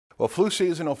Well, flu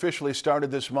season officially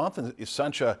started this month, and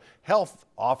Essentia Health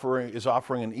is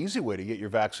offering an easy way to get your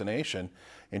vaccination.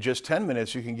 In just 10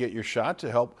 minutes, you can get your shot to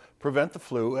help prevent the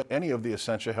flu at any of the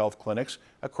Essentia Health clinics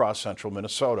across central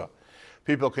Minnesota.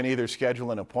 People can either schedule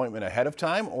an appointment ahead of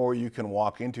time, or you can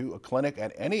walk into a clinic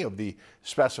at any of the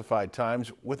specified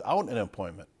times without an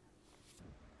appointment.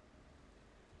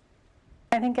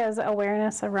 I think as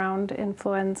awareness around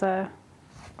influenza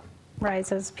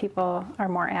rises, people are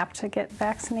more apt to get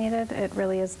vaccinated. It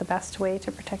really is the best way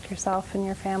to protect yourself and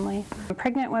your family.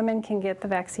 Pregnant women can get the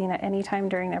vaccine at any time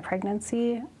during their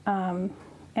pregnancy.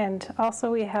 And also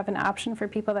we have an option for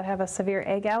people that have a severe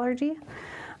egg allergy.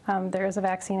 There is a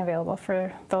vaccine available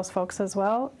for those folks as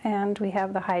well, and we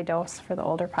have the high dose for the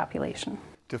older population.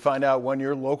 To find out when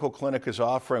your local clinic is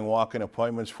offering walk-in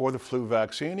appointments for the flu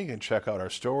vaccine, you can check out our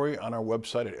story on our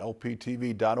website at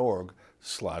lptv.org/news.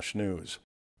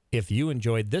 If you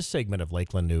enjoyed this segment of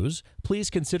Lakeland News, please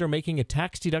consider making a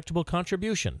tax-deductible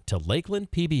contribution to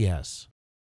Lakeland PBS.